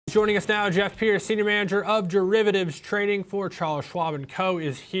Joining us now, Jeff Pierce, Senior Manager of Derivatives Trading for Charles Schwab & Co.,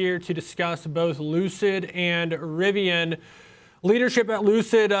 is here to discuss both Lucid and Rivian. Leadership at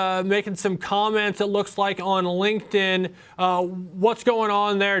Lucid making some comments, it looks like, on LinkedIn. What's going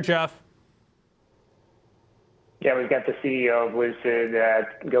on there, Jeff? Yeah, we've got the CEO of Lucid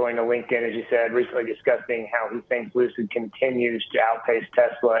going to LinkedIn, as you said, recently discussing how he thinks Lucid continues to outpace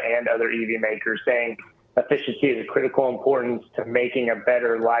Tesla and other EV makers, saying efficiency is of critical importance to making a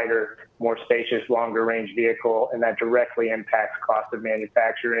better, lighter, more spacious, longer range vehicle, and that directly impacts cost of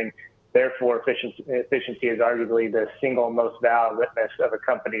manufacturing. Therefore, efficiency is arguably the single most valid witness of a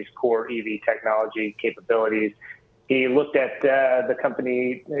company's core EV technology capabilities. He looked at the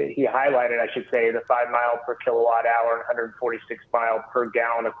company, he highlighted, I should say, the 5 mile per kilowatt hour and 146 mile per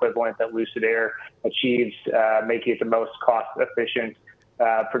gallon equivalent that Lucid Air achieves, making it the most cost efficient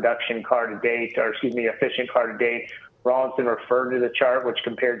production car to date, or excuse me, efficient car to date. Rawlinson referred to the chart, which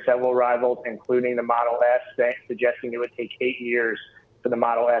compared several rivals, including the Model S, suggesting it would take 8 years for the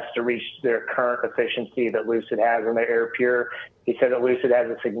Model S to reach their current efficiency that Lucid has on their Air Pure. He said that Lucid has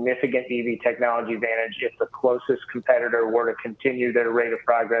a significant EV technology advantage. If the closest competitor were to continue their rate of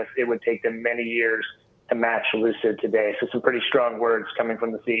progress, it would take them many years to match Lucid today. So some pretty strong words coming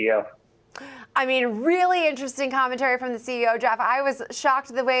from the CEO. I mean, really interesting commentary from the CEO, Jeff. I was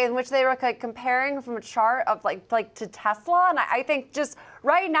shocked the way in which they were comparing from a chart of like to Tesla. And I think just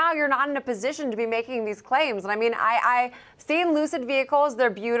right now you're not in a position to be making these claims. And I mean, I've seen Lucid vehicles. They're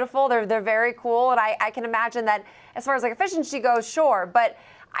beautiful. They're very cool. And I can imagine that as far as like efficiency goes, sure. But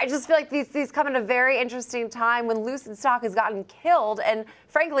I just feel like these come at a very interesting time when Lucid stock has gotten killed. And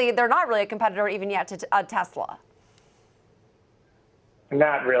frankly, they're not really a competitor even yet to Tesla.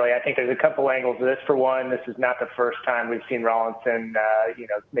 Not really. I think there's a couple angles to this. For one, this is not the first time we've seen Rawlinson,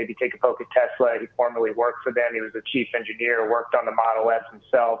 maybe take a poke at Tesla. He formerly worked for them. He was a chief engineer, worked on the Model S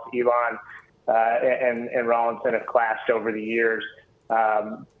himself. Elon and Rawlinson have clashed over the years.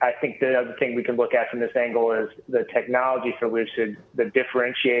 I think the other thing we can look at from this angle is the technology for Lucid, the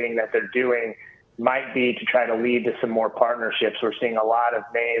differentiating that they're doing might be to try to lead to some more partnerships. We're seeing a lot of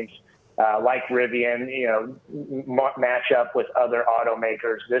names like Rivian, match up with other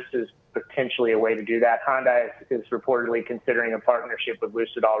automakers. This is potentially a way to do that. Honda is reportedly considering a partnership with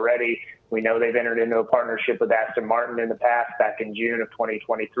Lucid already. We know they've entered into a partnership with Aston Martin in the past, back in June of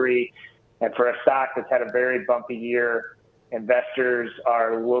 2023. And for a stock that's had a very bumpy year, investors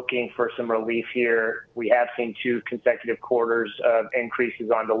are looking for some relief here. We have seen 2 consecutive quarters of increases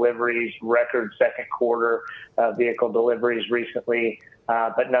on deliveries, record second quarter vehicle deliveries recently.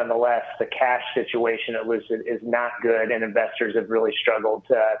 But nonetheless, the cash situation at Lucid is not good, and investors have really struggled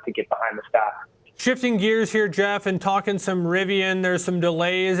to get behind the stock. Shifting gears here, Jeff, and talking some Rivian, there's some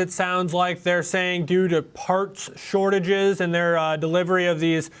delays, it sounds like they're saying, due to parts shortages and their delivery of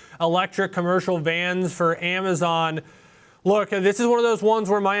these electric commercial vans for Amazon. Look, this is one of those ones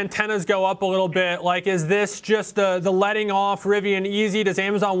where my antennas go up a little bit. Like, is this just the letting off Rivian easy? Does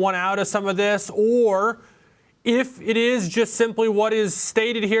Amazon want out of some of this? Or if it is just simply what is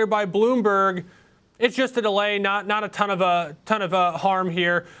stated here by Bloomberg, it's just a delay, not a ton of harm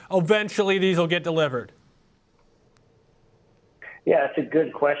here. Eventually, these will get delivered. Yeah, that's a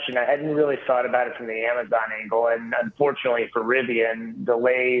good question. I hadn't really thought about it from the Amazon angle, and unfortunately for Rivian,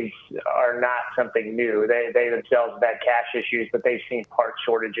 delays are not something new. They themselves have had cash issues, but they've seen part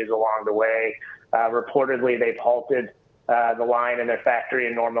shortages along the way. Reportedly, they've halted the line in their factory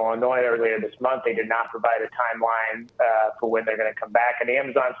in Normal, Illinois earlier this month. They did not provide a timeline for when they're going to come back. An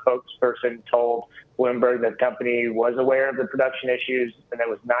Amazon spokesperson told Bloomberg that the company was aware of the production issues and that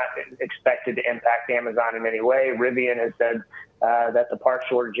was not expected to impact Amazon in any way. Rivian has said that the part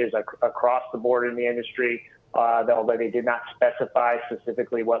shortages across the board in the industry, although they did not specify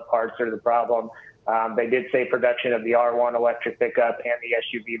specifically what parts are the problem. They did say production of the R1 electric pickup and the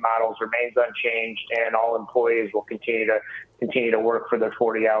SUV models remains unchanged, and all employees will continue to work for their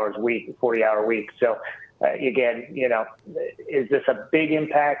 40-hour week. So again, is this a big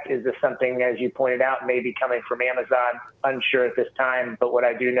impact? Is this something, as you pointed out, maybe coming from Amazon? Unsure at this time. But what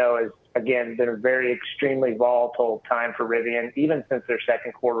I do know is, again, been a very extremely volatile time for Rivian, even since their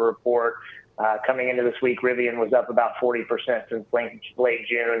second quarter report. Coming into this week, Rivian was up about 40% since late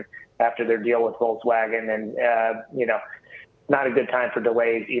June after their deal with Volkswagen. And, not a good time for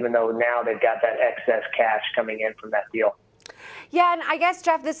delays, even though now they've got that excess cash coming in from that deal. Yeah, and I guess,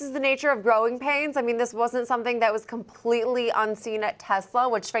 Jeff, this is the nature of growing pains. I mean, this wasn't something that was completely unseen at Tesla,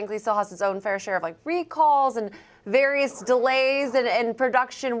 which frankly still has its own fair share of recalls and various delays and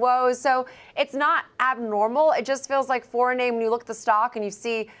production woes. So it's not abnormal. It just feels like for a name, when you look at the stock and you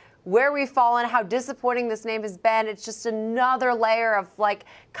see where we've fallen, how disappointing this name has been. It's just another layer of like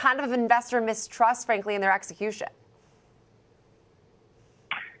kind of investor mistrust, frankly, in their execution.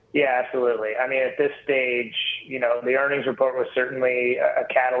 Yeah, absolutely. I mean, at this stage, you know, the earnings report was certainly a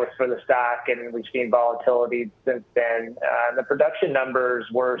catalyst for the stock, and we've seen volatility since then. The production numbers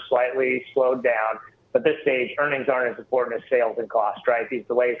were slightly slowed down, but at this stage, earnings aren't as important as sales and cost, right? These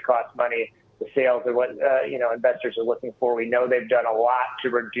delays cost money. The sales are what, you know, investors are looking for. We know they've done a lot to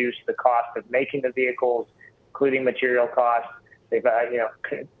reduce the cost of making the vehicles, including material costs. They've, you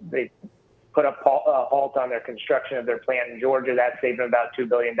know, they've put a halt on their construction of their plant in Georgia. That saved them about $2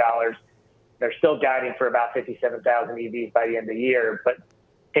 billion. They're still guiding for about 57,000 EVs by the end of the year. But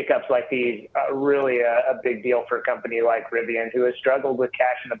hiccups like these are really a big deal for a company like Rivian, who has struggled with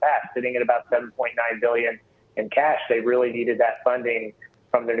cash in the past, sitting at about $7.9 billion in cash. They really needed that funding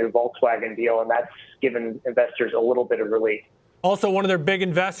from their new Volkswagen deal, and that's given investors a little bit of relief. Also, one of their big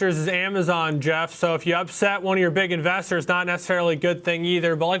investors is Amazon, Jeff. So if you upset one of your big investors, not necessarily a good thing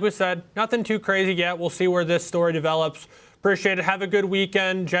either. But like we said, nothing too crazy yet. We'll see where this story develops. Appreciate it. Have a good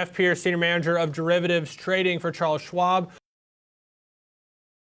weekend. Jeff Pierce, Senior Manager of Derivatives Trading for Charles Schwab.